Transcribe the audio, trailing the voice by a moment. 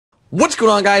What's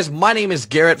going on, guys? My name is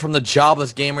Garrett from the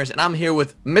Jobless Gamers, and I'm here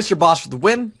with Mr. Boss for the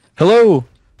win, Hello.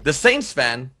 the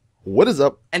Saintsfan, What is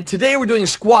up? and today we're doing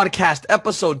Squadcast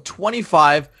episode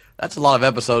 25. That's a lot of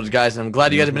episodes, guys, and I'm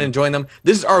glad you guys have been enjoying them.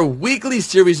 This is our weekly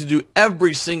series we do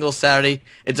every single Saturday.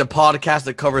 It's a podcast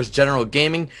that covers general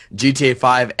gaming, GTA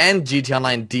 5, and GTA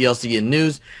Online DLC and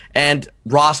news. And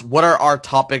Ross, what are our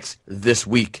topics this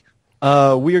week? We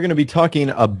are going to be talking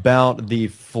about the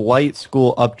flight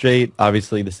school update,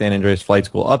 obviously the San Andreas flight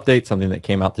school update, something that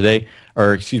came out today,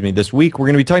 or excuse me, this week. We're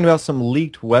going to be talking about some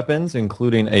leaked weapons,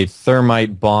 including a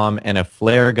thermite bomb and a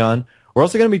flare gun. We're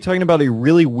also going to be talking about a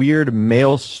really weird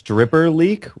male stripper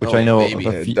leak, which I know.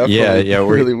 Baby. Yeah,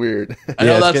 really weird. I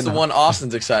know it's that's getting the one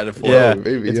Austin's excited for. Yeah,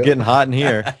 baby, it's yeah. getting hot in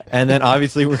here. And then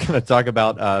obviously we're going to talk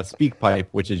about SpeakPipe,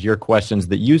 which is your questions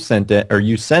that you send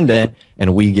in,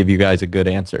 and we give you guys a good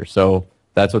answer. So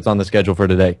that's what's on the schedule for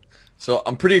today. So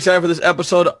I'm pretty excited for this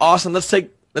episode. Austin,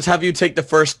 let's have you take the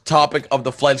first topic of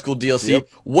the flight school DLC. Yep.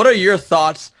 What are your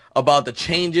thoughts about the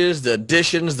changes, the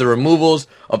additions, the removals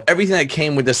of everything that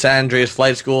came with the San Andreas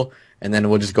flight school? And then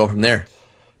we'll just go from there.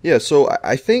 Yeah, so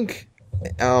I think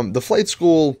the flight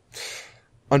school,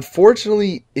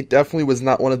 unfortunately, it definitely was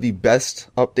not one of the best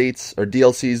updates or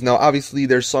DLCs. Now, obviously,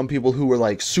 there's some people who were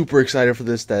like super excited for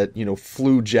this that,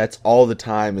 flew jets all the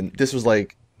time, and this was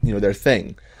like, their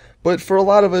thing. But for a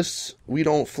lot of us, we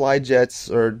don't fly jets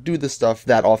or do this stuff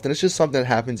that often. It's just something that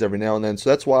happens every now and then. So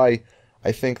that's why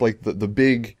I think like the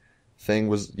big thing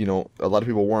was, a lot of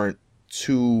people weren't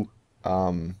too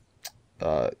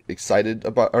excited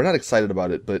about, or not excited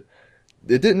about it, but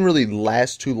it didn't really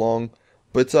last too long.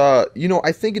 But,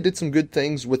 I think it did some good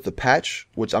things with the patch,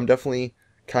 which I'm definitely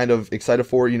kind of excited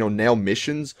for, now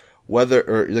missions,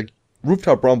 like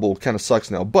Rooftop Rumble kind of sucks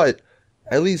now, but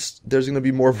at least there's going to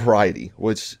be more variety,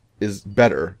 which is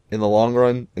better in the long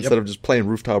run instead of just playing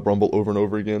Rooftop Rumble over and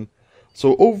over again.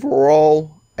 So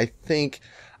overall, I think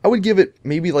I would give it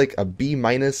maybe like a B-,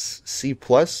 C+.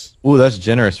 Ooh, that's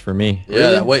generous for me.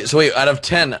 Yeah. Really? Wait, out of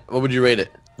 10, what would you rate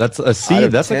it? That's a C. Out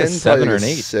of That's 10, like a 7 or an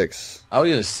probably 8. 6. I was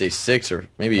going to say 6 or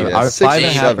maybe Yeah, even I 6 or 5.5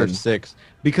 or 7. 6.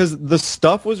 Because the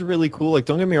stuff was really cool. Like,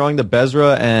 don't get me wrong, the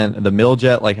Bezra and the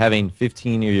Miljet, like having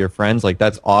 15 of your friends, like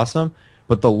that's awesome.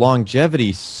 But the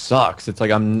longevity sucks. It's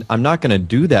like I'm not going to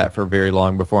do that for very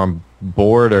long before I'm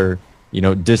bored or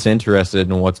disinterested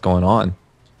in what's going on.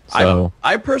 So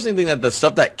I personally think that the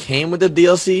stuff that came with the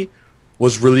DLC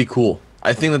was really cool.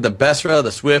 I think that the Besra,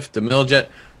 the Swift, the Miljet,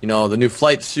 the new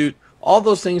flight suit, all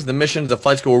those things, the missions, the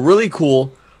flight school were really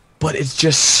cool, but it's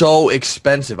just so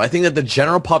expensive. I think that the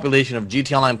general population of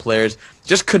GTA Online players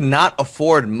just could not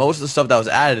afford most of the stuff that was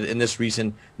added in this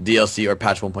recent DLC or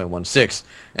patch 1.16.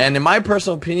 And in my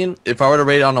personal opinion, if I were to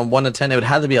rate it on a 1 to 10, it would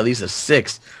have to be at least a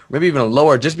 6, maybe even a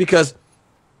lower, just because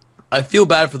I feel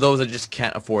bad for those that just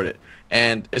can't afford it.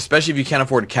 And especially if you can't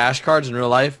afford cash cards in real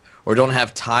life or don't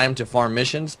have time to farm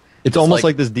missions. it's almost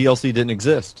like this DLC didn't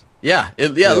exist. Yeah,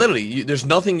 literally. There's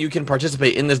nothing you can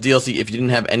participate in this DLC if you didn't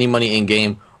have any money in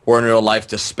game or in real life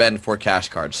to spend for cash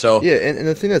cards. So Yeah, and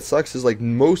the thing that sucks is like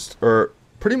most or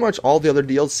pretty much all the other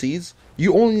DLCs,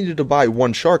 you only needed to buy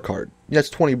one shark card. That's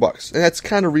 $20, and that's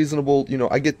kind of reasonable.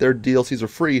 I get their DLCs are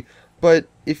free, but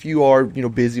if you are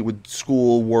busy with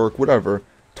school, work, whatever,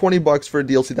 $20 for a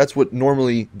DLC, that's what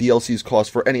normally DLCs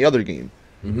cost for any other game.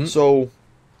 So,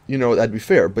 that'd be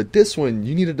fair. But this one,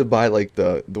 you needed to buy like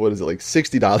the what is it, like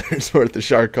 $60 worth of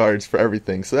shark cards for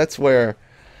everything. So that's where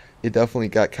it definitely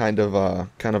got kind of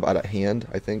out of hand,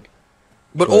 I think.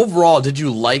 But overall, did you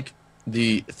like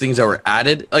the things that were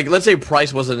added? Like, let's say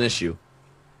price wasn't an issue.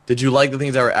 Did you like the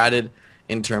things that were added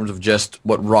in terms of just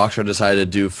what Rockstar decided to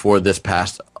do for this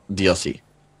past DLC?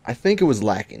 I think it was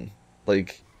lacking.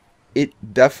 Like, it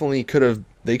definitely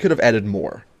they could have added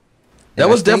more. That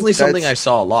And was I think definitely something I that's-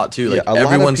 saw a lot too. Like Yeah, a lot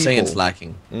of everyone's saying it's people-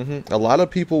 lacking. A lot of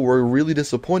people were really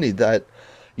disappointed that,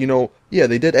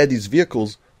 they did add these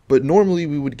vehicles, but normally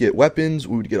we would get weapons,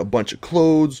 we would get a bunch of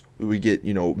clothes, we would get,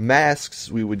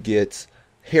 masks, we would get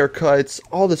haircuts,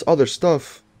 all this other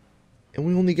stuff, and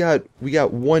we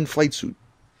got one flight suit.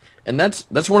 And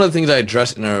that's one of the things I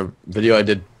addressed in a video I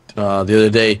did the other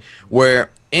day, where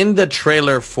in the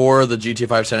trailer for the GTA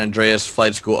 5 San Andreas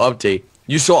Flight School update,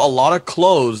 you saw a lot of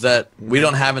clothes that we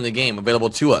don't have in the game available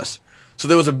to us. So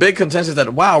there was a big consensus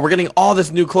that, wow, we're getting all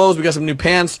this new clothes, we got some new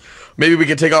pants, maybe we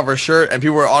could take off our shirt, and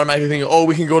people were automatically thinking, oh,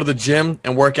 we can go to the gym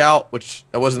and work out, which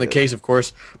that wasn't the case, of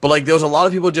course. But like there was a lot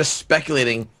of people just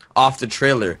speculating off the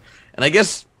trailer. And I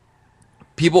guess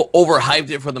people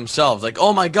overhyped it for themselves. Like,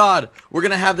 oh my god, we're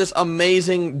going to have this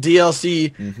amazing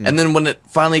DLC. And then when it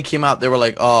finally came out, they were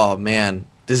like, oh man,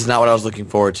 this is not what I was looking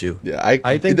forward to. Yeah,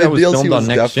 I think that was filmed on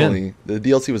next gen. The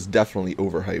DLC was definitely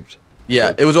overhyped.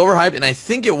 Yeah, it was overhyped, and I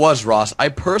think it was, Ross. I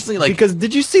personally like because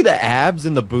did you see the abs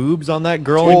and the boobs on that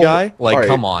girl and guy? Like, right.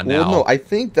 come on now. Well, no, I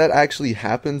think that actually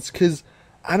happens because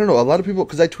I don't know. A lot of people,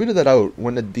 because I tweeted that out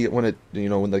when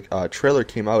the trailer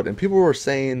came out, and people were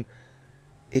saying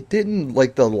it didn't,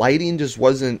 like, the lighting just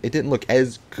wasn't. It didn't look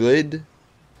as good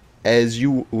as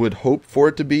you would hope for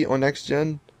it to be on next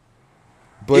gen.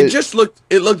 But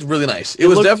it looked really nice. It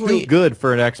was looked definitely too good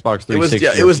for an Xbox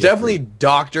 360. It was definitely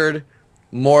doctored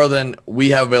more than we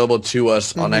have available to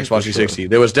us on Xbox 360. Sure.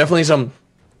 There was definitely some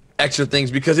extra things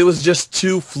because it was just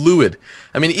too fluid.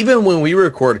 I mean, even when we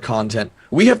record content,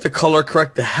 we have to color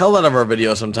correct the hell out of our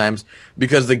videos sometimes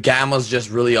because the gamma's just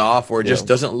really off, or it just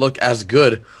doesn't look as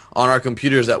good on our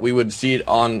computers that we would see it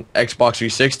on Xbox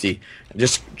 360.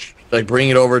 Just like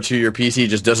bringing it over to your PC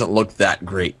just doesn't look that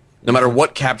great. No matter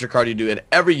what capture card you do, and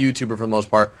every YouTuber for the most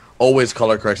part always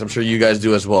color corrects. I'm sure you guys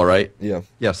do as well, right? Yeah.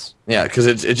 Yes. Yeah, because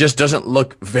it just doesn't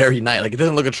look very nice. Like, it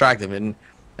doesn't look attractive. And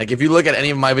like, if you look at any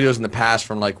of my videos in the past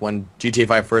from like when GTA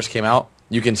 5 first came out,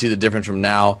 you can see the difference from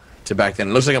now to back then.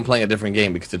 It looks like I'm playing a different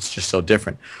game because it's just so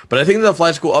different. But I think the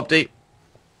Flight School update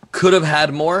could have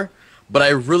had more, but I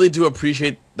really do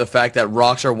appreciate the fact that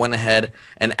Rockstar went ahead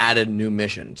and added new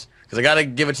missions. Because I got to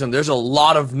give it to them. There's a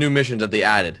lot of new missions that they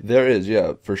added. There is,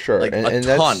 yeah, for sure. Like, a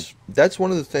ton. That's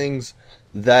one of the things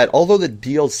that, although the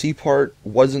DLC part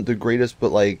wasn't the greatest,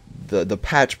 but like the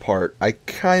patch part, I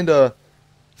kind of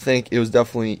think it was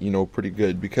definitely, pretty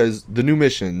good. Because the new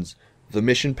missions, the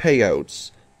mission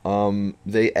payouts,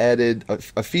 they added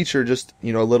a feature, just,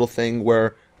 a little thing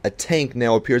where a tank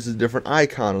now appears as a different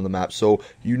icon on the map. So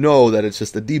you know that it's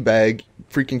just a D-bag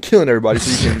freaking killing everybody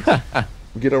so you can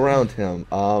get around him.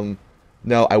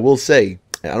 Now, I will say,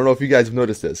 and I don't know if you guys have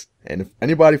noticed this, and if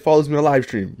anybody follows me on live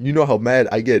stream, you know how mad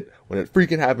I get when it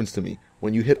freaking happens to me.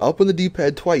 When you hit up on the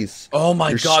D-pad twice. Oh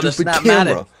my god, the stupid Snapmatic.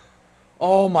 Camera.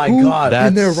 Oh my Who god.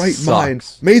 in their right sucks. mind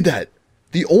made that?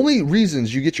 The only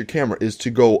reasons you get your camera is to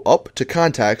go up to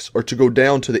contacts or to go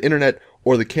down to the internet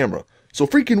or the camera. So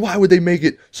freaking why would they make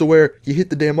it so where you hit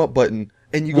the damn up button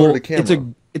and you go to the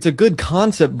camera? It's a good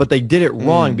concept, but they did it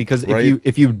wrong because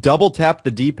if you double tap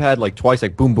the D-pad like twice,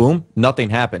 like boom boom, nothing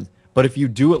happens. But if you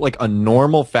do it like a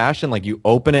normal fashion, like you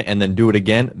open it and then do it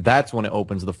again, that's when it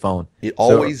opens the phone. It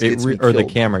always gets me or the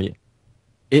killed. camera.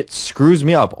 It screws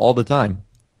me up all the time.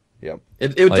 Yeah.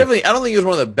 It definitely, I don't think it was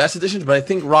one of the best additions, but I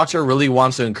think Rockstar really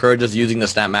wants to encourage us using the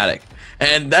Snapmatic.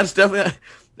 And that's definitely,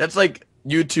 that's like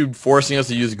YouTube forcing us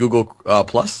to use Google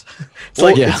Plus.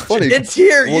 It's funny. It's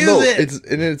here, use it.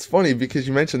 It's funny because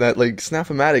you mentioned that, like,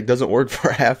 Snap-O-Matic doesn't work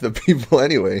for half the people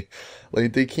anyway.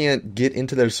 Like, they can't get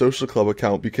into their social club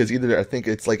account because either I think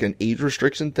it's like an age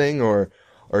restriction thing or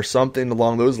something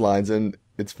along those lines. And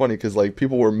it's funny because, like,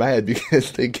 people were mad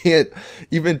because they can't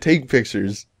even take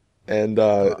pictures. And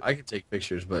I can take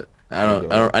pictures, but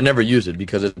I never use it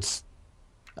because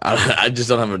I just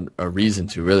don't have a reason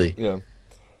to, really. Yeah.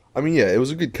 I mean, yeah, it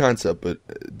was a good concept, but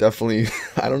definitely,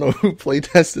 I don't know who play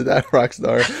tested that,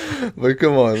 Rockstar. But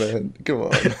come on, man. Come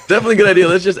on. Definitely a good idea.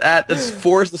 Let's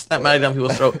force the Snapmatic down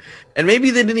people's throat. And maybe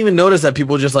they didn't even notice that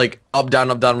people just like up, down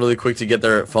really quick to get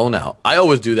their phone out. I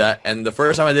always do that. And the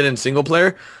first time I did it in single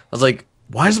player, I was like,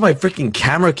 why does my freaking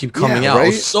camera keep coming out? Right? I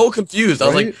was so confused. I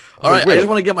was like, all right, I just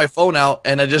want to get my phone out,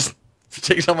 and I just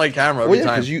takes out my camera every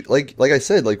time. Because you, like I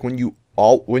said, like when you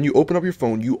open up your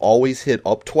phone, you always hit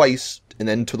up twice and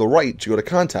then to the right to go to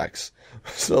contacts.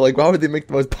 So like, why would they make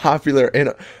the most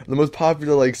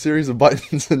popular like series of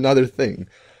buttons another thing?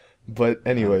 But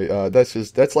anyway,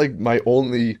 that's like my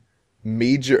only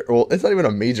major. Well, it's not even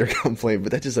a major complaint,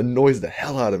 but that just annoys the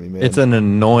hell out of me, man. It's an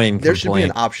annoying complaint. There should be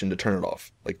an option to turn it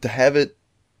off, like to have it.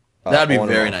 That'd be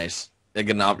very nice.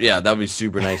 Yeah, that'd be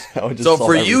super nice. So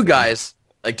for you guys,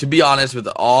 like, to be honest, with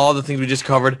all the things we just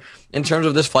covered in terms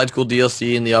of this Flight School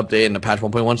DLC and the update and the patch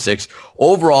 1.16,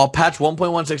 overall, patch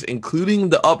 1.16, including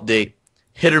the update,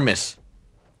 hit or miss?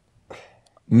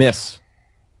 Miss.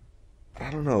 I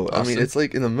don't know. Austin? I mean, it's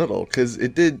like in the middle because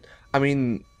it did. I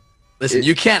mean, listen,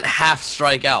 you can't half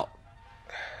strike out.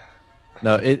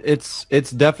 No, it's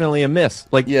definitely a miss.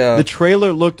 Like, yeah. The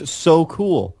trailer looked so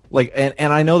cool. Like,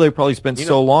 and I know they probably spent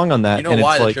so long on that. You know and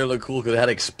why it's the trailer looked cool? Because it had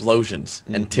explosions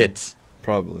and tits.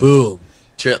 Probably. Boom.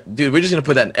 Dude, we're just going to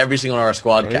put that in every single one of our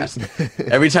Squadcast.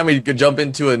 Right? Every time we could jump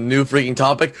into a new freaking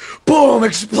topic, boom,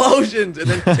 explosions, and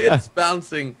then tits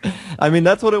bouncing. I mean,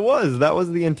 that's what it was. That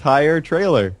was the entire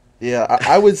trailer. Yeah,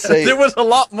 I would say... There was a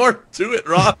lot more to it,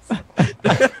 Ross.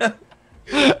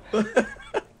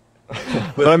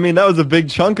 But I mean, that was a big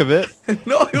chunk of it.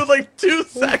 No, it was like 2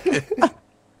 seconds.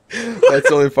 That's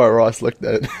the only part Ross looked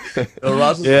at.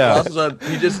 Ross was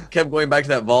he just kept going back to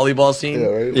that volleyball scene. Yeah,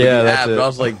 right? Yeah, that's it. I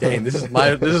was like, dang, this is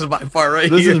my part right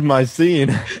This here. is my scene.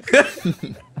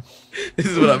 This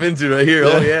is what I'm into right here.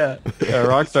 Oh yeah.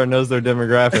 Rockstar knows their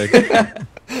demographic.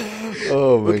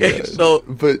 Oh my god. So,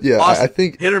 but yeah, Austin, I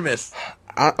think hit or miss.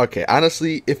 okay,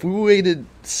 honestly, if we waited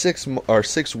 6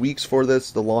 weeks for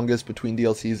this, the longest between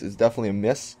DLCs, is definitely a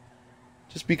miss.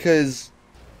 Just because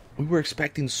we were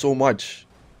expecting so much,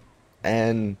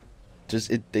 and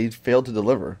they failed to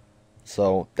deliver.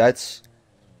 So that's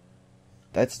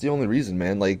the only reason,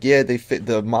 man. Like, yeah, they fit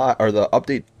the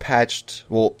update patched.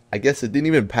 Well, I guess it didn't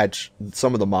even patch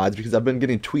some of the mods because I've been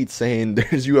getting tweets saying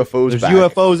there's UFOs. There's back.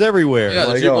 UFOs everywhere. Yeah,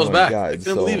 there's Like, UFOs my back. God. I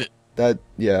couldn't believe it.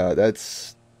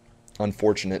 That's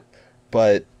unfortunate,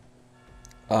 but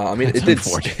I mean,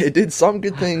 It's it did some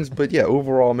good things, but yeah,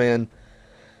 overall, man,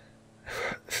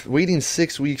 waiting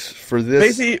 6 weeks for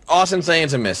this, Basically, Austin saying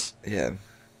it's a miss. yeah,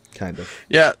 kind of.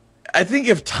 Yeah, I think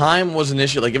if time was an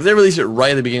issue, like if they released it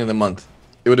right at the beginning of the month,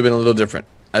 it would have been a little different.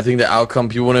 I think the outcome,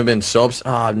 people wouldn't have been so upset.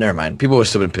 Oh, never mind. People would have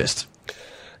still been pissed.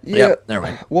 Yeah, Yep, never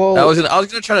mind. Well, I was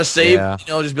gonna try to save, Yeah.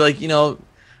 just be like,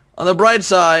 on the bright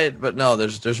side, but no,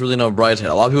 there's really no bright side.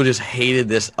 A lot of people just hated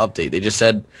this update. They just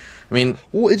said,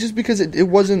 well, it's just because it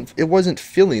wasn't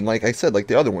filling, like I said, like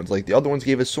the other ones. Like the other ones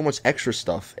gave us so much extra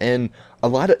stuff, and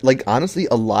honestly,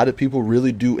 a lot of people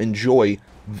really do enjoy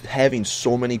having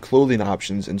so many clothing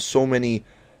options and so many,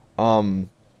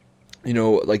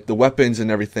 like the weapons and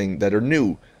everything that are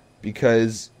new,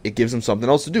 because it gives them something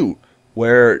else to do.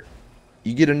 Where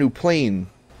you get a new plane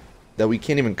that we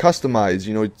can't even customize.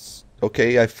 It's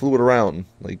okay. I flew it around.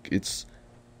 Like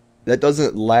that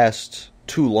doesn't last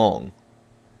too long.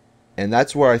 And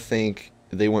that's where I think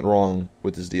they went wrong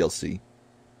with this DLC.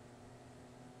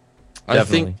 I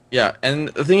think, yeah. And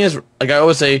the thing is, like I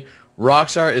always say,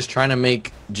 Rockstar is trying to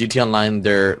make GT Online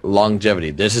their longevity.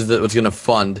 This is what's going to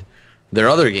fund their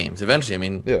other games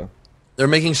eventually. Yeah. They're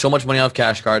making so much money off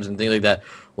cash cards and things like that,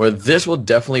 where this will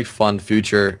definitely fund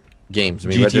future games.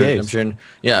 GTAs. Red Dead Redemption,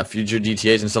 future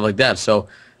GTAs and stuff like that. So,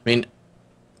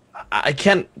 I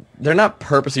can't. They're not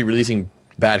purposely releasing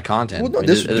bad content. Well, no,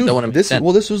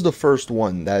 this was the first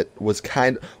one that was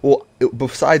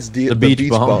besides the Beach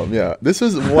Bum. Yeah, this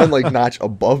was one like notch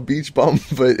above Beach Bum,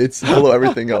 but it's below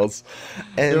everything else.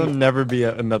 And There'll never be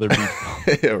another Beach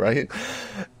Bum. yeah, right.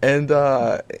 And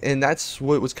that's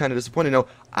what was kind of disappointing. Now,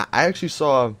 I actually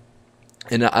saw,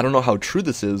 and I don't know how true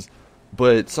this is,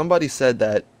 but somebody said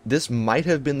that this might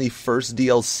have been the first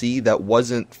DLC that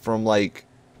wasn't from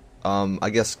I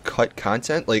guess cut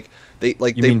content. You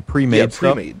mean pre-made? Yeah,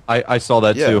 stuff? pre-made. I saw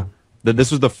that Yeah. too. That this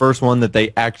was the first one that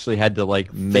they actually had to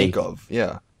make. Think of,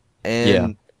 yeah. And Yeah.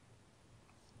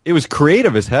 It was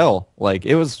creative as hell.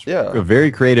 It was a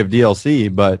very creative DLC,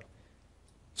 but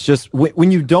it's just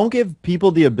when you don't give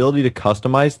people the ability to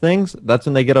customize things, that's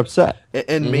when they get upset.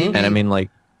 and maybe, And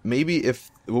maybe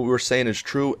if what we were saying is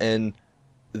true, and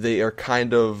they have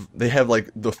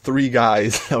the 3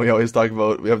 guys that we always talk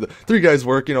about. We have the 3 guys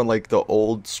working on the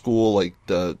old school,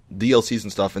 the DLCs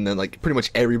and stuff, and then pretty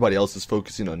much everybody else is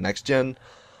focusing on next gen.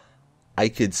 I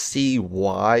could see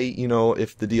why,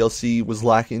 if the DLC was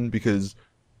lacking, because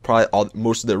probably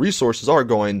most of their resources are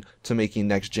going to making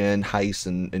next gen heists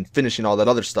and finishing all that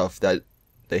other stuff that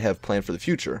they have planned for the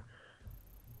future.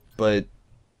 But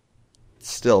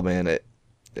still, man, I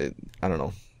don't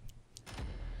know.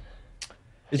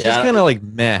 it's just kind of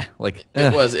meh.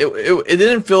 It was. It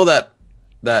didn't feel that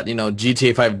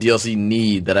GTA 5 DLC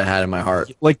need that I had in my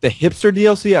heart. The hipster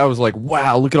DLC, I was like,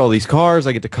 wow, look at all these cars.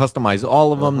 I get to customize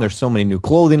all of them. There's so many new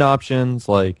clothing options.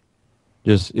 It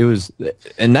was,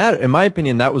 and that, in my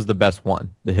opinion, that was the best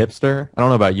one. The hipster. I don't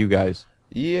know about you guys.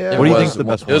 Yeah. What do you think is the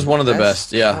best one? It was one of the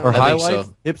best. Yeah. Or I High think Life?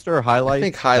 so. Hipster or High Life? I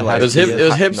think High Life. It was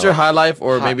hipster, High Life,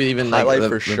 or maybe even High Life the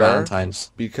for sure.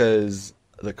 Valentine's. Because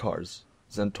the cars.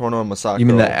 Zentorno and Masako. You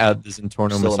mean the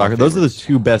Zentorno and Still my Masako? Those are the favorites.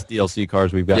 2 best DLC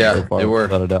cars we've got Yeah, so far. they were.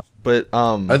 Without a doubt. But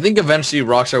I think eventually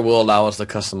Rockstar will allow us to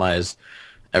customize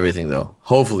everything, though.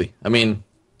 Hopefully.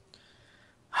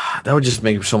 That would just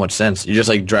make so much sense. You just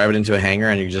drive it into a hangar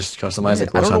and you just customize it.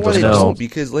 I don't know why they No. don't,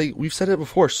 because we've said it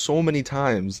before so many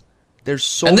times. There's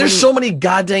so many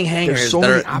goddamn hangars. there's so that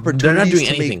many they're not opportunities doing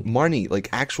to anything. make money,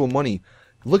 actual money.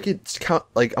 Look at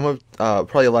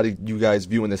probably a lot of you guys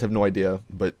viewing this have no idea,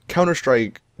 but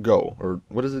Counter-Strike Go, or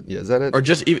what is it? Yeah, is that it? Or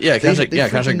just They Counter-Strike Go,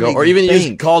 freaking or even make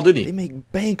use Call of Duty. They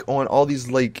make bank on all these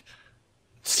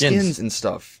skins and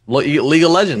stuff. League of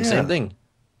Legends, Yeah. same thing.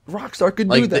 Rockstar could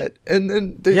do the- that, and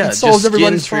then it Just solves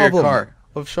everybody's skins for your problem. car.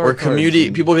 of shark Or cards. community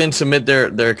And- people can submit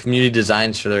their community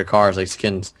designs for their cars, like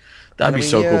skins. That'd I be mean,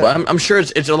 so cool. yeah. But I'm sure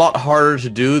it's a lot harder to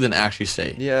do than actually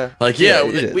say. Yeah. Like Yeah,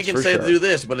 yeah, it we is, can for say sure. to do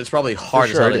this, but it's probably For hard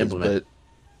as sure hell it to is, implement.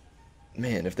 but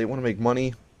man, if they want to make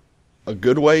money a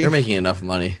good way, They're making enough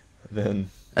money. then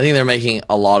I think they're making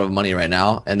a lot of money right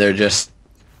now, and they're just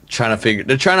trying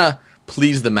to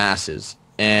please the masses,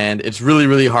 and it's really,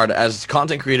 really hard. As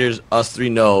content creators, us three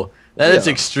know that it's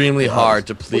Yeah. extremely hard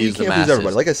to please the you can't masses. please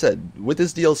everybody. Like I said, with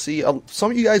this DLC,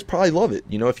 some of you guys probably love it.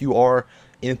 You know, if you are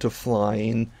into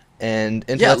flying and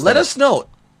into Yeah, that let stuff. us know.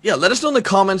 Yeah, let us know in the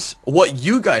comments what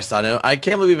you guys thought. I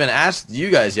can't believe we even asked you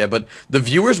guys yet, but the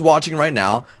viewers watching right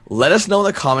now, let us know in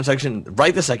the comment section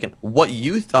right this second what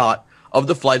you thought of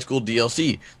the Flight School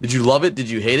DLC. Did you love it? Did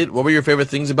you hate it? What were your favorite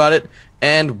things about it?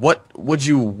 And what would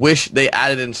you wish they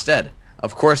added instead?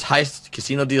 Of course, Heist,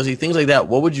 Casino DLC, things like that.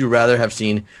 What would you rather have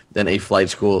seen than a Flight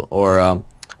School or a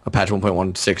patch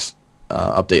 1.16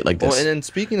 update like this? Well, and then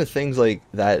speaking of things like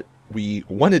that we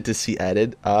wanted to see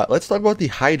added, let's talk about the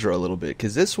Hydra a little bit,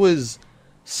 because this was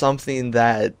something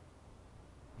that,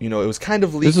 you know, it was kind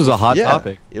of leaked. This was a hot Yeah,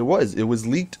 topic. It was. It was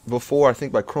leaked before, I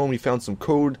think, by Chrome. We found some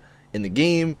code in the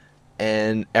game,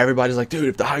 and everybody's like, dude,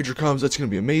 if the Hydra comes, that's going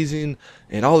to be amazing,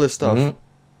 and all this stuff. Mhm.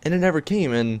 And it never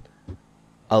came, and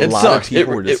a It lot sucks. of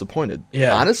people It- were it- disappointed.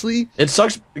 yeah. Honestly, It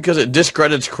sucks because it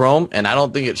discredits Chrome, and I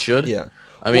don't think it should. yeah.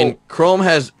 I mean, Well- Chrome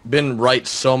has been right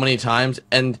so many times,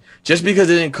 and just because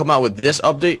it didn't come out with this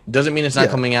update doesn't mean it's not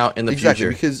Yeah, coming out in the exactly,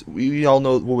 future. because we all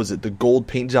know, what was it, the gold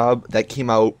paint job that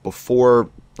came out before,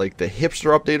 like, the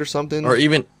hipster update or something? Or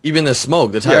even the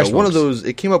smoke, the tire Yeah, one of smokes. those.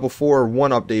 It came out before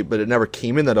one update, but it never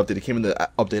came in that update. It came in the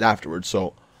update afterwards.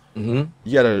 So you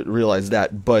gotta realize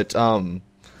that. But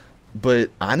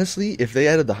honestly, if they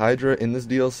added the Hydra in this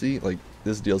DLC, like,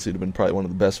 this DLC would have been probably one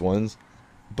of the best ones.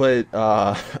 But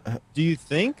Do you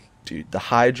think, dude, the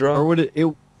Hydra, or would it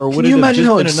Can would you it have imagine just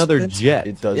how been another expensive jet?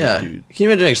 it doesn't, Yeah. dude. Can you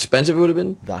imagine how expensive it would have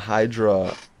been? The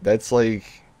Hydra, that's like,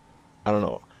 I don't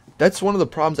know. That's one of the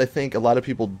problems I think a lot of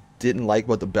people didn't like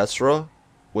about the Besra,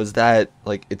 was that,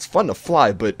 like, it's fun to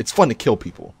fly, but it's fun to kill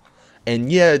people.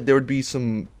 And yeah, there would be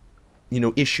some, you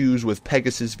know, issues with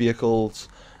Pegasus vehicles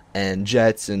and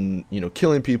jets and, you know,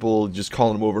 killing people, just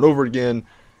calling them over and over again,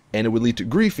 and it would lead to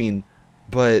griefing.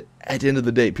 But at the end of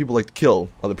the day, people like to kill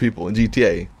other people in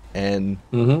GTA, and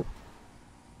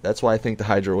that's why I think the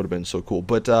Hydra would have been so cool.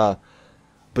 But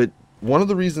one of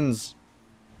the reasons,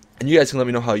 and you guys can let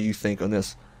me know how you think on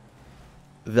this,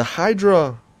 the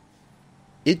Hydra,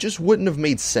 it just wouldn't have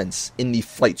made sense in the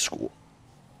Flight School.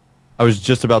 I was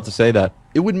just about to say that.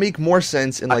 It would make more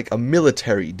sense in, like, a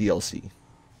military DLC.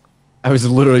 I was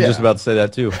literally just Yeah. about to say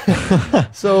that too.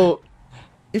 So,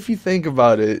 if you think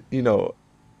about it, you know,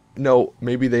 no,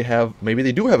 maybe they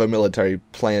do have a military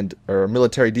planned, or a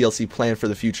military DLC planned for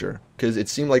the future, because it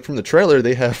seemed like from the trailer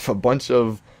they have a bunch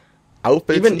of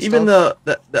outfits. Even and stuff.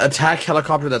 the attack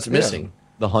helicopter that's missing.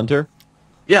 The Hunter,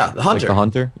 Yeah, the Hunter. like the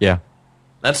Hunter, yeah.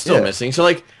 That's still Yeah. missing. So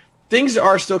like things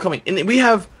are still coming, and we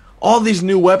have all these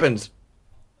new weapons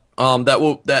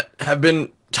that have been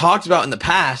talked about in the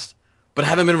past, but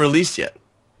haven't been released yet.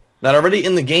 That are already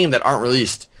in the game that aren't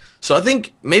released. So I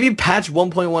think maybe patch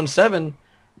 1.17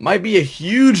 might be a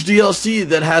huge DLC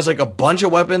that has like a bunch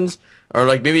of weapons, or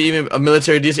like maybe even a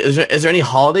military DLC. Is there any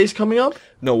holidays coming up?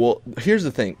 No, well, here's the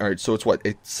thing. All right, so it's what?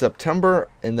 It's September,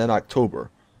 and then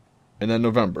October, and then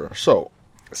November. So,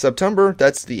 September,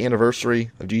 that's the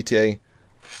anniversary of GTA.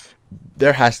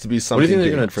 There has to be something think they're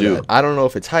big gonna for do? that. I don't know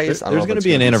if it's Heist. I don't There's know if going to it's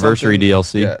be an gonna anniversary something.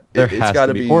 DLC. Yeah, There it's has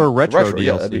gotta to be. Or a retro DLC.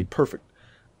 Yeah, that'd be perfect.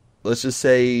 Let's just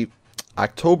say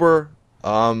October,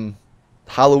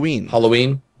 Halloween,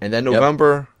 and then Yep.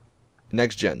 November,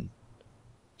 next gen.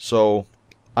 So,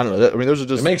 I don't know. I mean, those are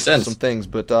just It makes sense. some things,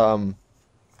 but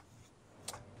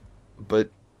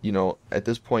you know, at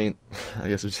this point, I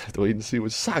guess we just have to wait and see,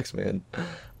 which sucks, man.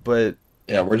 But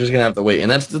Yeah, we're just gonna have to wait, and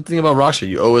that's the thing about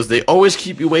Rockstar. They always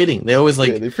keep you waiting. They always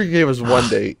like yeah, they freaking gave us one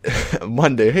day,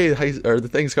 Monday. Hey, or the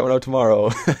thing's coming out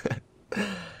tomorrow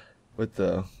with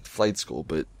the Flight School.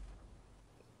 But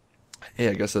hey,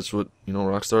 I guess that's what, you know,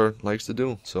 Rockstar likes to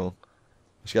do. So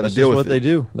just got to That's deal just with what it. they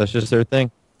do. That's just their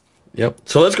thing. Yep.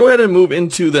 So let's go ahead and move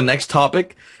into the next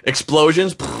topic: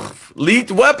 explosions,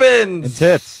 leaked weapons, And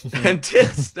tits. and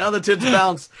tits. Now the tits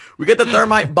bounce. We get the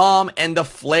thermite bomb and the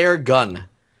flare gun.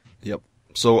 Yep.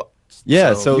 So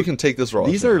Yeah, so you can take this raw.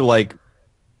 These are like,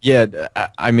 yeah,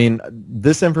 I mean,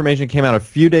 this information came out a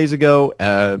few days ago,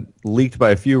 leaked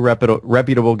by a few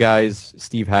reputable guys,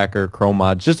 Steve Hacker,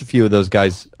 Chromod, just a few of those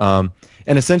guys. And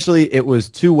essentially, it was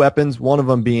two weapons, one of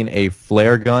them being a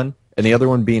flare gun and the other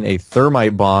one being a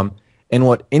thermite bomb. And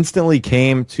what instantly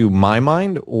came to my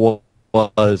mind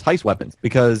was heist weapons,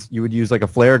 because you would use like a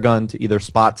flare gun to either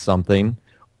spot something,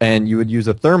 and you would use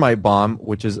a thermite bomb,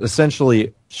 which is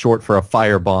essentially short for a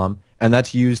fire bomb, and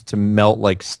that's used to melt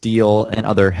like steel and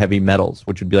other heavy metals,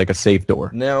 which would be like a safe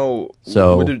door. Now,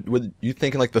 So- would you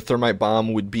thinking like the thermite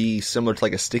bomb would be similar to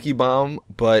like a sticky bomb,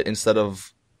 but instead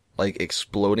of like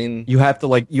exploding? You have to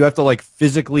like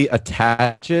physically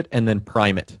attach it and then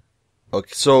prime it.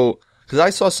 Okay, so because I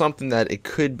saw something that it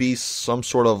could be some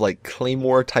sort of like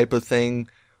claymore type of thing,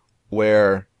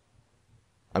 where,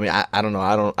 I mean, I don't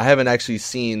know, I haven't actually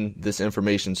seen this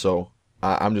information, so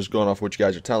I'm just going off what you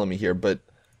guys are telling me here, but.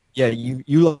 Yeah,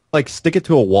 you like stick it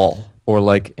to a wall or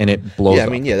like and it blows Yeah, I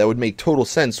up. mean, yeah, that would make total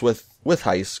sense with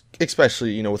heists,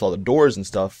 especially, you know, with all the doors and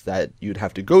stuff that you'd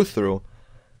have to go through.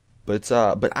 But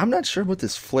I'm not sure about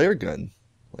this flare gun.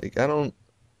 Like, I don't,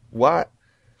 what?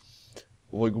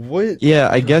 Like, what? Yeah,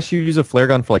 I guess you use a flare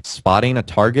gun for like spotting a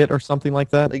target or something like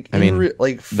that. Like, I mean,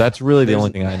 like that's really the there's-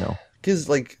 only thing I know. Because,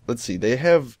 like, let's see, they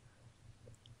have,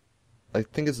 I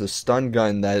think it's the stun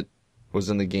gun that was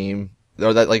in the game,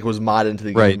 or that, like, was modded into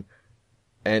the game. Right.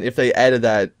 And if they added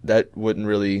that, that wouldn't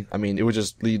really, I mean, it would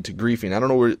just lead to griefing. I don't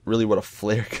know really what a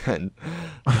flare gun.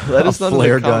 Let us know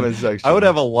in the comment section. I would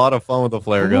have a lot of fun with a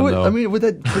flare gun, though. I mean, would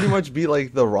that pretty much be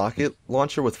like the rocket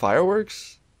launcher with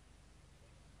fireworks?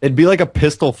 It'd be like a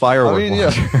pistol firework I mean,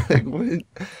 launcher. yeah. Like,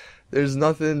 there's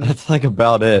nothing. That's like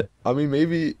about it. I mean,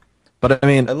 maybe, But I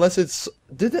mean, unless it's.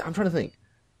 I'm trying to think.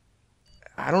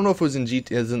 I don't know if it was in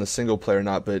GT as in the single player or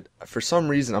not, but for some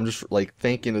reason, I'm just like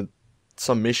thinking of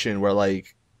some mission where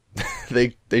like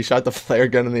they shot the flare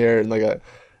gun in the air and like a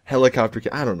helicopter.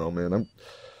 I don't know, man.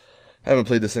 I haven't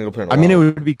played the single player in a I mean, it while.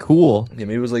 would be cool. Yeah,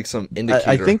 maybe it was like some indicator.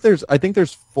 I think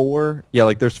there's four. Yeah,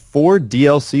 like there's four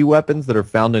DLC weapons that are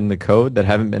found in the code that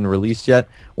haven't been released yet.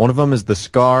 One of them is the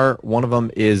Scar. One of them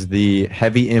is the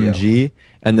heavy MG,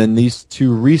 and then these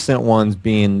two recent ones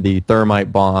being the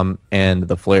thermite bomb and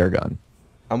the flare gun.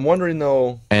 I'm wondering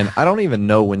though. And I don't even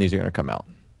know when these are going to come out.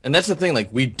 And that's the thing, like,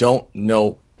 we don't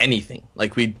know anything.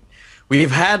 Like,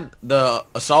 we've had the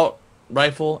assault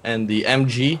rifle and the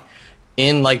MG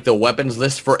in, like, the weapons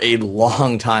list for a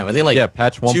long time. I think, like, Yeah,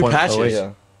 patch 2 1.08. patches.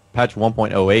 Yeah. Patch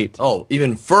 1.08. Oh,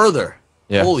 even further.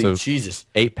 Yeah, Holy so Jesus.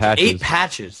 8 patches. 8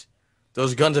 patches.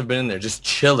 Those guns have been in there just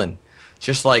chilling.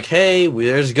 Just like, hey,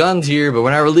 there's guns here, but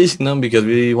we're not releasing them because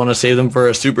we want to save them for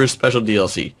a super special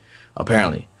DLC,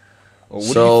 apparently. Well,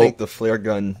 what do you think the flare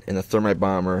gun and the thermite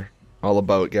bomb are all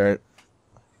about, Garrett?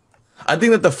 I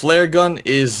think that the flare gun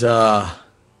is an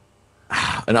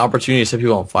opportunity to set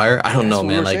people on fire. I don't know, That's what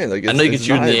man. we're Like, saying. I know you can it's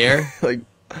shoot in not- the air, like,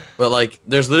 but like,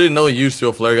 there's literally no use to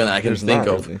a flare gun that I can There's think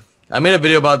not of. really. I made a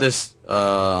video about this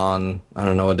on I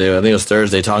don't know what day. I think it was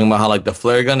Thursday, talking about how like a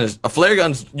flare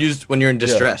gun's used when you're in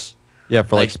distress. Yeah,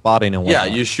 for like spotting and Yeah,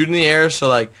 whatnot. you shoot in the air, so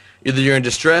like either you're in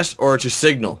distress or to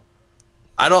signal.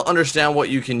 I don't understand what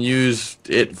you can use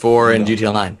it for in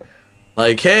GTA 9.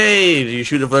 Like, hey, do you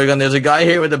shoot a flare gun? There's a guy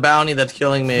here with a bounty that's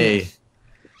killing me.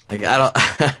 Like, I don't,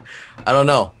 I don't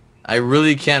know. I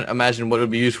really can't imagine what it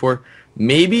would be used for.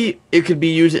 Maybe it could be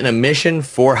used in a mission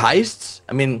for heists.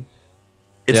 I mean,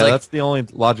 it's yeah, like, that's the only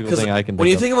logical thing I can when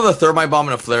think you of. think of a thermite bomb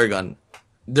and a flare gun,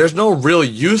 there's no real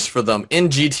use for them in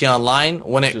GTA Online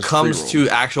when it Just comes free to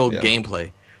roll. actual Yeah.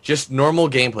 gameplay. Just normal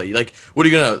gameplay. Like, what are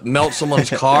you gonna melt someone's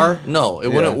car? No, it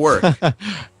wouldn't work.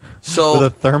 So With a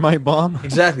thermite bomb?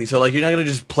 exactly. So like, you're not gonna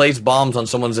just place bombs on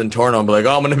someone's internal and be like,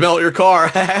 "Oh, I'm gonna melt your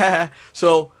car."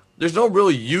 So there's no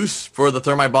real use for the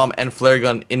thermite bomb and flare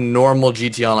gun in normal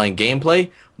GTA Online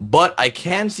gameplay. But I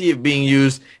can see it being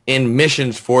used in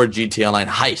missions for GTA Online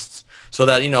heists, so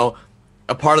that, you know,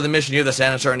 a part of the mission, you have to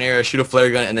stand in a certain area, shoot a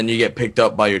flare gun, and then you get picked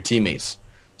up by your teammates.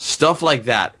 Stuff like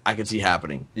that I could see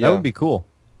happening. yeah. That would be cool.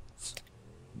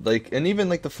 Like, and even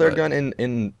like the flare Right. gun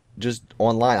in just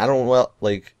online. I don't know,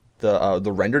 like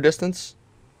the render distance.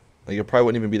 Like, it probably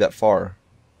wouldn't even be that far.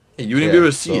 You wouldn't be able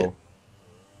to see it.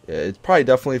 Yeah, it's probably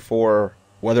definitely for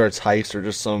whether it's heist or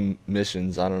just some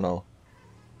missions. I don't know.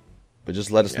 But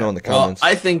just let us know in the comments.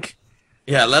 Well, I think,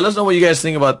 yeah, let us know what you guys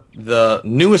think about the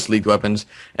newest leaked weapons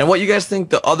and what you guys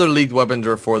think the other leaked weapons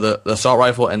are for the assault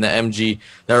rifle and the MG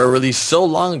that were released so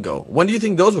long ago. When do you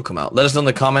think those will come out? Let us know in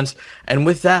the comments. And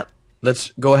with that,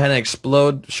 let's go ahead and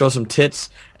explode, show some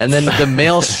tits, and then the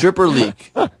male stripper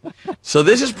leak. So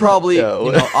this is probably, Yeah,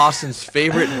 you know, Austin's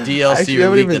favorite DLC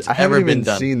leak that's I haven't ever even been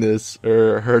done. seen this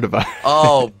or heard about it.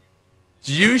 Oh,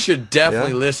 you should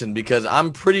definitely Yeah? listen, because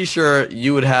I'm pretty sure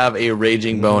you would have a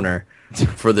raging Mm-hmm. boner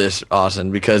for this,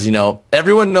 Austin, because, you know,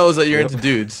 everyone knows that you're into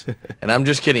dudes, and I'm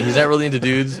just kidding. He's not really into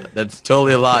dudes. That's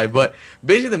totally a lie. But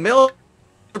basically, the male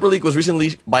Stripper League was recently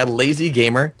leaked by Lazy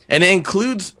Gamer, and it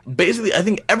includes basically, I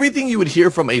think, everything you would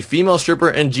hear from a female stripper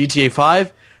in GTA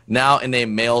 5, now in a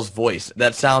male's voice.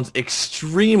 That sounds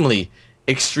extremely,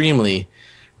 extremely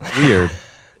Weird.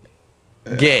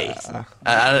 gay.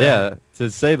 Yeah, to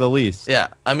say the least. Yeah,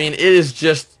 I mean, it is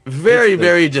just very,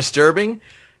 very disturbing.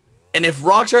 And if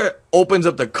Rockstar opens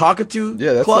up the Cockatoo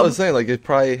Yeah, that's Club, what I was saying. Like, it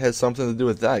probably has something to do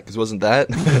with that, because wasn't that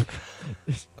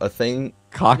a thing?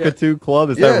 Cockatoo Club?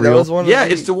 Is Yeah, that that real? was one of yeah,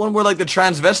 the... it's the one where like the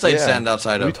transvestites stand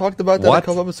outside We of. talked about that What? a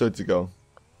couple episodes ago.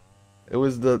 It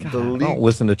was the I leak. don't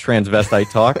listen to transvestite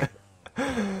talk.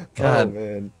 Oh, God.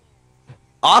 man.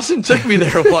 Austin took me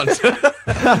there once.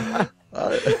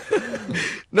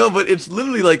 No, but it's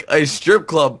literally like a strip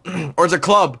club, or it's a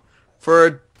club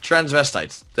for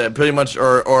transvestites that pretty much,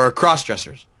 or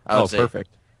cross-dressers, I would Oh, say. perfect.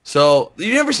 So,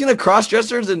 you ever seen the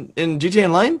cross-dressers in GTA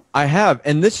Online? I have,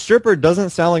 and this stripper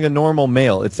doesn't sound like a normal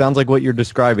male. It sounds like what you're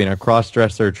describing, a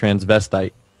cross-dresser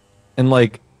transvestite. And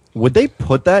like, would they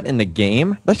put that in the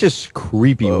game? That's just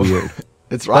creepy weird.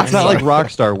 It's That's not like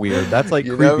Rockstar. Rockstar weird. That's like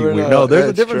You creepy never weird. know. No, there's a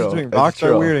That's difference true. between That's Rockstar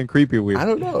true. weird and creepy weird. I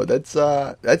don't know. That's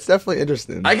definitely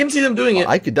interesting. I can see them doing it.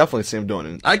 I could definitely see him doing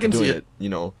it. I can doing see it. You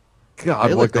know, God,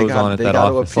 Hey, what look, goes on at they that got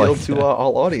to office? appeal Like to that?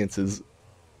 all audiences.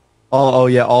 Oh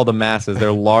yeah, all the masses. They're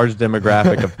a large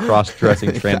demographic of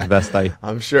cross-dressing transvestite.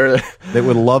 I'm sure. They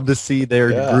would love to see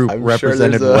their Yeah, group I'm sure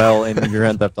represented there's a- well in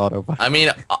Grand Theft Auto. I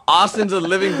mean, Austin's a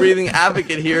living, breathing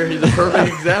advocate here. He's a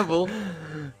perfect example.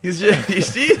 He's just, you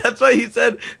see, that's why he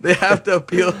said they have to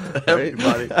appeal to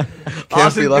everybody.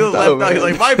 Austin be left feels out, left out. He's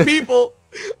man. like, my people,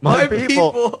 My my people."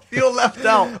 people feel left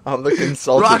out. I'm the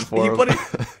consultant Rock, for he him. put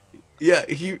it, yeah,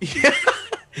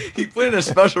 he put in a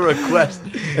special request.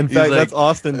 In He's fact, like, that's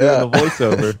Austin doing Yeah. the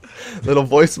voiceover. Little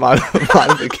voice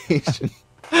modification.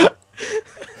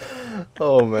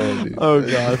 Oh man, dude. Oh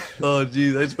gosh. oh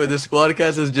geez, I swear the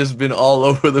Squadcast has just been all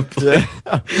over the place.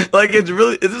 Like it's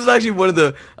really, this is actually one of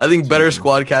the, I think, better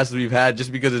Squadcasts we've had,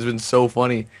 just because it's been so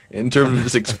funny in terms of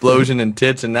this explosion and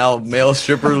tits, and now male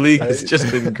stripper league. It's just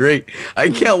been great. I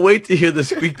can't wait to hear the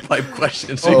squeak pipe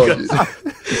questions Oh, because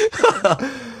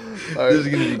All this is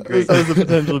right. gonna be This great. has the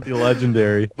potential to be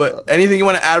legendary. But anything you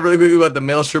want to add really quickly about the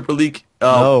male stripper league?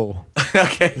 No.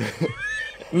 Okay.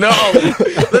 No.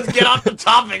 Let's get off the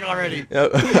topic already.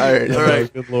 Yep. All right. All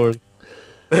right. Good lord.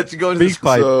 Let's go into Speak the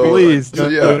pipe, So, please. so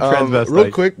Don't yeah, do transvestite.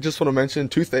 real quick, just want to mention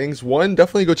two things. One,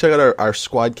 definitely go check out our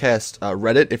Squadcast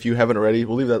Reddit if you haven't already.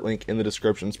 We'll leave that link in the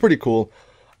description. It's pretty cool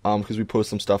because we post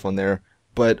some stuff on there.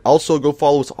 But also go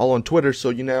follow us all on Twitter so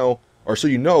you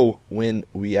know when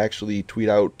we actually tweet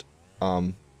out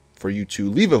for you to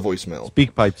leave a voicemail.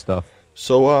 Speak pipe stuff.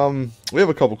 So we have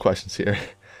a couple questions here.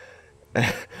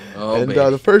 Oh, And baby.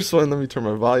 the first one, let me turn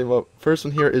my volume up. First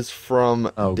one here is from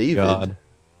Oh David. God.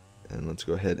 And let's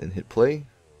go ahead and hit play.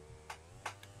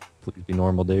 Please be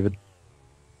normal, David.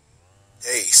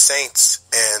 Hey, Saints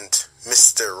and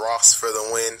Mr. Ross for the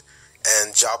win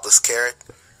and Jobless Carrot.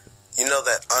 You know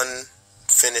that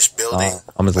unfinished building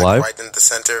I'm his live? right in the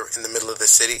center, in the middle of the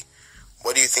city?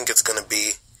 What do you think it's going to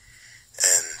be?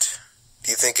 And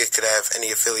do you think it could have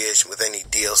any affiliation with any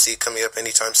DLC coming up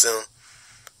anytime soon?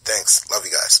 Thanks. Love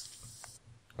you guys.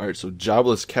 All right, so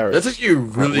Jobless Carrot. That's actually a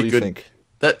What really do you good. think?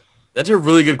 That's a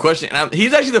really good question. And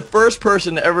he's actually the first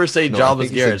person to ever say No, jobless I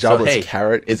think you said Garrett. So Jobless hey,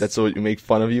 Carrot. Is that so you make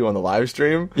fun of you on the live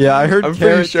stream? Yeah, I heard I'm pretty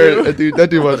carrot sure too. that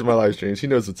dude watches my live streams. He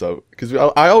knows what's up. Because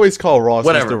I always call Ross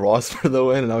Whatever. Mr. Ross for the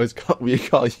win, and we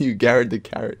call you Garrett the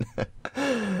Carrot.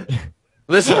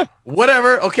 listen,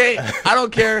 whatever. Okay, I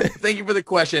don't care. Thank you for the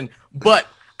question. But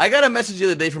I got a message the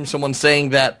other day from someone saying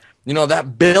that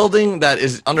that building that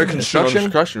is under construction,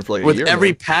 for like a with year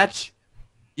every now. patch.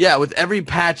 Yeah, with every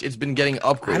patch, it's been getting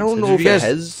upgrades. I don't know Have if you it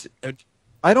guys- has.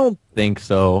 I don't think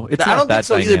so. It's I not don't that think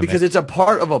so either dynamic. because it's a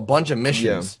part of a bunch of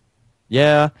missions.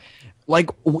 Yeah. Like,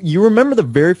 you remember the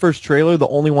very first trailer, the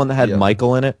only one that had Yeah.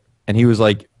 Michael in it? And he was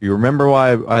like, you remember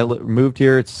why I moved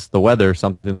here? It's the weather,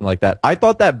 something like that. I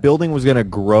thought that building was going to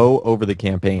grow over the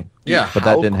campaign. Yeah. But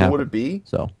How that didn't cool happen. would it be?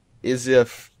 So, Is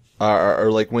if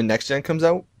or like when next gen comes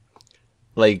out,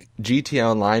 like GTA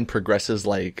Online progresses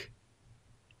like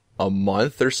a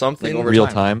month or something, Like over real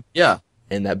time. Yeah,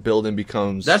 and that building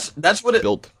becomes that's what it.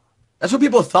 built. That's what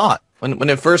people thought when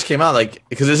it first came out. Like,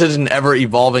 because this is an ever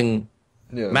evolving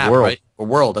map, World. right? Or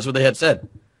world. That's what they had said.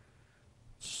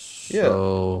 Yeah.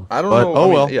 So, I don't but, know. Oh, I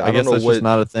mean, well. yeah, I I don't guess know that's what- just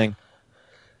not a thing.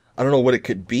 I don't know what it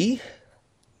could be.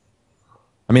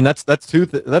 I mean, that's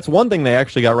that's one thing they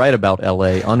actually got right about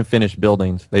LA, unfinished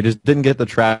buildings. They just didn't get the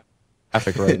traffic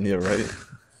right. Yeah, right.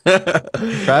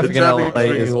 Traffic in traffic LA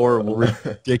is is horrible,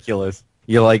 ridiculous.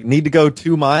 You like need to go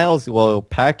 2 miles? Well,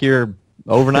 pack your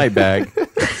overnight bag.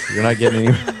 You're not getting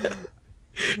any.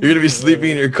 You're gonna be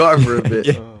sleeping in your car for a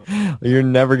bit. You're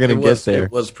never gonna get there.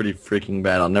 It was pretty freaking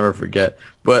bad. I'll never forget.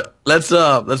 But let's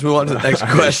move on to the next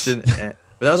question. But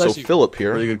that was So actually Philip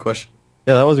here. a really good question.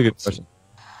 Yeah, that was a good question.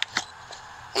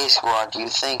 Hey Squad, do you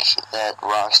think that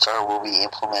Rockstar will be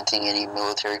implementing any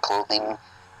military clothing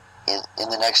in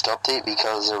the next update,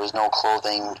 because there was no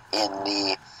clothing in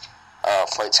the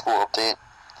Flight School update?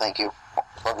 Thank you.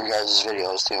 Love your guys'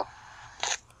 videos too.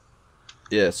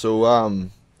 Yeah, so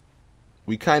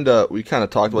we kind of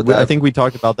talked about that. I think we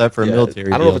talked about that for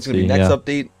military. I don't know if it's DLC, gonna be next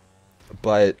update,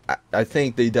 but I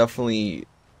think they definitely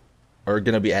are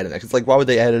gonna be adding that. It's like, why would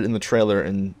they add it in the trailer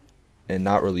and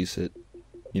not release it,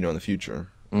 in the future?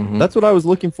 Mm-hmm. That's what I was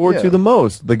looking forward to the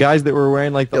most. The guys that were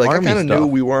wearing like the Yeah, like army I kind of stuff. knew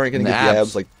we weren't gonna The get the abs.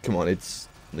 abs. Like, come on, it's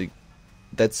like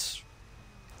that's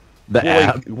the well,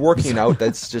 ab. like working out.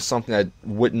 That's just something that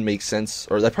wouldn't make sense,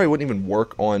 or that probably wouldn't even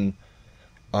work on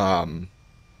the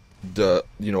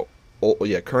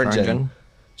current gen.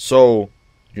 So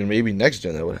maybe next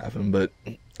gen that would happen, but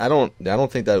I don't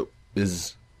think that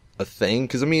is a thing,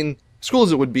 because I mean, as cool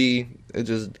as it would be, it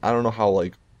just, I don't know how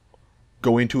like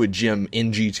going to a gym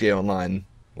in GTA Online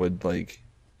would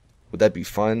that be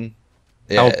fun?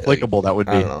 How applicable that would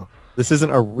be. I don't know. This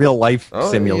isn't a real life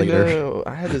simulator.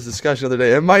 I had this discussion the other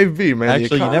day. It might be, man.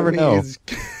 Actually, you never know. Is,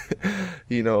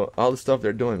 all the stuff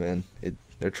they're doing, man.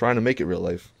 They're trying to make it real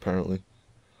life, apparently.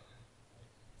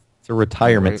 It's a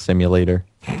retirement simulator.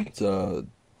 It's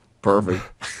Perfect.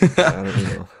 I don't know.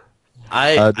 Do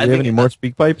we have any more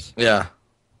speak pipes? Yeah,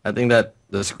 I think that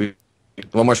the squeak.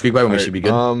 One more speak pipe, and we should be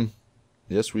good.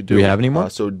 Yes, we do. Do we have any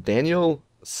more? So Daniel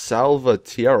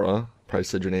Salvatierra, probably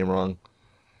said your name wrong,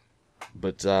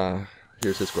 but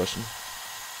here's his question.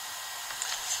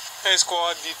 Hey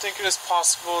Squad, do you think it is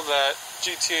possible that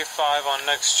GTA 5 on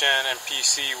next gen and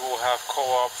PC will have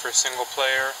co-op for single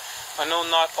player? I know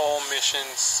not all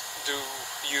missions do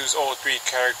use all three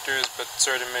characters, but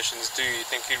certain missions do. You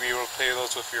think you'd be able to play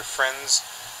those with your friends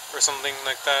or something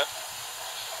like that?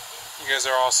 You guys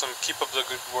are awesome. Keep up the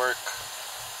good work.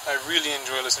 I really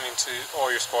enjoy listening to all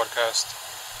your Squadcast.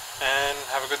 And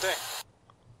have a good day.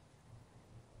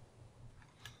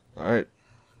 All right.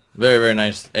 Very, very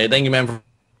nice. Hey, thank you, man, for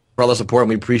all the support, and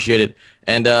we appreciate it.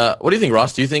 And what do you think,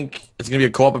 Ross? Do you think it's going to be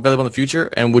a co-op available in the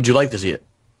future, and would you like to see it?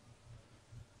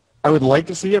 I would like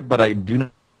to see it, but I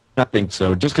do not think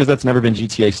so, just because that's never been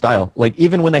GTA style. Like,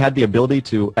 even when they had the ability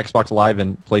to Xbox Live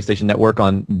and PlayStation Network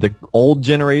on the old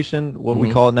generation, what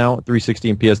we call it now, 360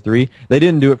 and PS3, they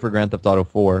didn't do it for Grand Theft Auto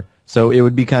 4. So it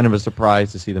would be kind of a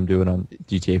surprise to see them do it on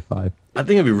GTA 5. I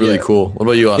think it'd be really cool. What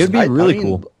about you, Austin? It'd be really I mean,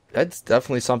 cool. That's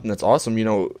definitely something that's awesome.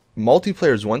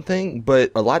 Multiplayer is one thing,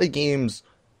 but a lot of games,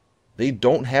 they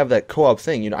don't have that co-op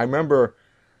thing. I remember,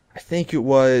 I think it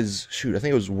was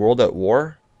World at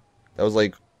War. That was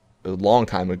like a long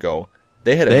time ago.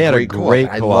 They had a great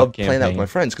co-op. I loved playing that with my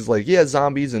friends because,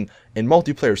 zombies and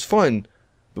multiplayer's fun,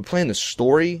 but playing the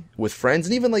story with friends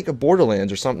and even like a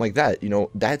Borderlands or something like that,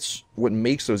 that's what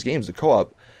makes those games the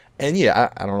co-op. And I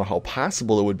don't know how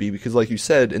possible it would be because, like you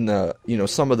said, in the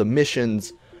some of the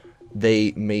missions,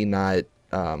 they may not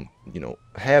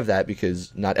have that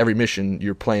because not every mission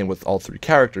you're playing with all three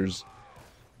characters.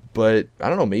 But I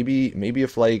don't know, maybe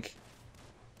if like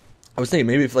I was thinking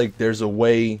maybe if like there's a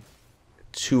way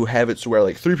to have it so where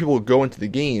like three people go into the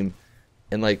game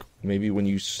and like maybe when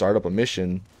you start up a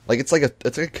mission, like it's like a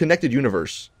connected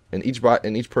universe and each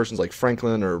person's like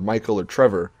Franklin or Michael or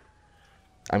Trevor.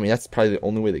 I mean, that's probably the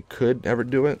only way they could ever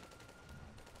do it.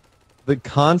 The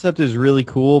concept is really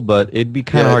cool, but it'd be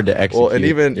kind of hard to execute. Well, and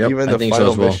even the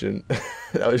final mission,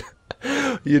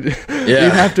 you'd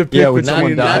have to pick with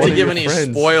someone. Not to give any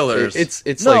spoilers. It's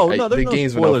no, like there's the no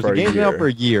game's spoilers. been out for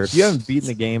a year. If you haven't beaten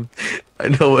the game, I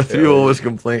know what people always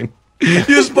complain.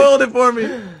 You spoiled it for me.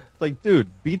 It's like, dude,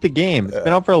 beat the game. It's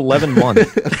been out for 11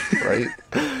 months. Right?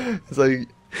 It's like,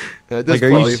 at this are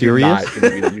point, you if you're serious? not gonna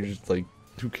beat it, you're just like,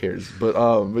 who cares? But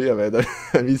yeah, man.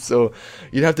 I mean, so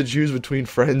you'd have to choose between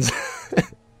friends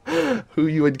who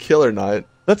you would kill or not.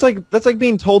 That's like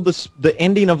being told the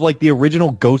ending of like the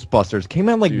original Ghostbusters came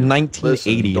out in like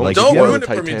 1980. listen, Don't Yeah, ruin it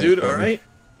for me, Titanic, dude. man. All right.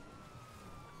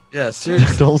 Yeah,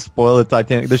 seriously. Don't spoil the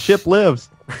Titanic. The ship lives.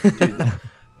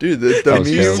 Dude, the That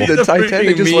was meme, terrible. the The Titanic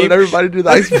freaking just meme. let everybody do the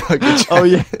ice bucket challenge. Oh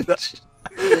yeah.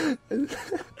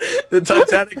 The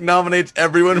Titanic nominates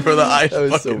everyone for the ice That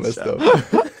was so bucket messed challenge. up.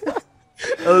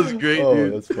 That was great, Oh,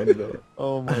 dude. that's funny though.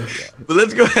 Oh my god. But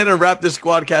let's go ahead and wrap this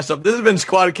Squadcast up. This has been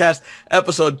Squadcast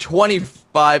episode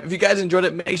 25. If you guys enjoyed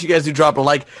it, make sure you guys do drop a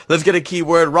like. Let's get a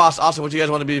keyword. Ross, Austin, what do you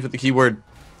guys want to be for the keyword?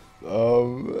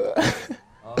 Male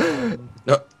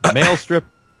strip.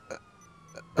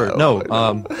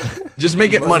 No. Just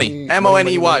make it money.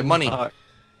 Money. Money. Money.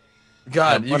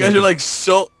 God, you guys are like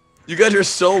so. You guys are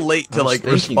so late to like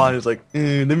respond. It's like,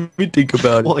 let me think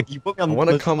about it. Well, like, you put me on I want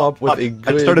to come up with a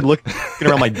good. I started looking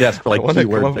around my desk for like I want to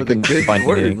come keywords. up I with a couldn't good find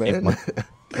word, anything.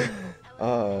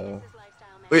 man.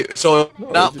 Wait, so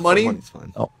not money? Money's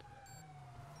fine. Oh.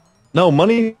 No,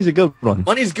 money is a good one.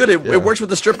 Money's good. It works with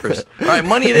the strippers. All right,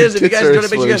 money it is. If you guys are gonna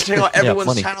make sure you guys check out everyone's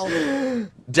funny. channel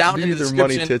down in the Either description.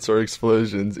 money, tits, or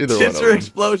explosions. Either Tits one or of them.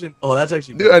 explosion. Oh, that's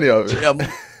actually. Do any of it.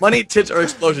 Yeah, money, tits, or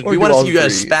explosion. Or We do want to all see you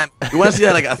guys three. spam. We want to see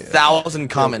that like 1,000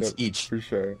 comments Yeah, each. for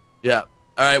sure. Yeah. All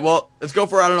right. Well, let's go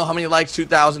for I don't know how many likes.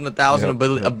 2,000, 1,000,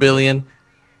 a billion. And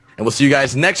we'll see you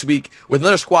guys next week with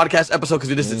another Squadcast episode because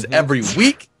we do this every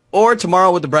week or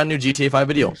tomorrow with the brand new GTA 5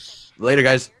 video. Later,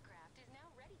 guys.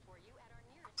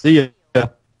 See ya.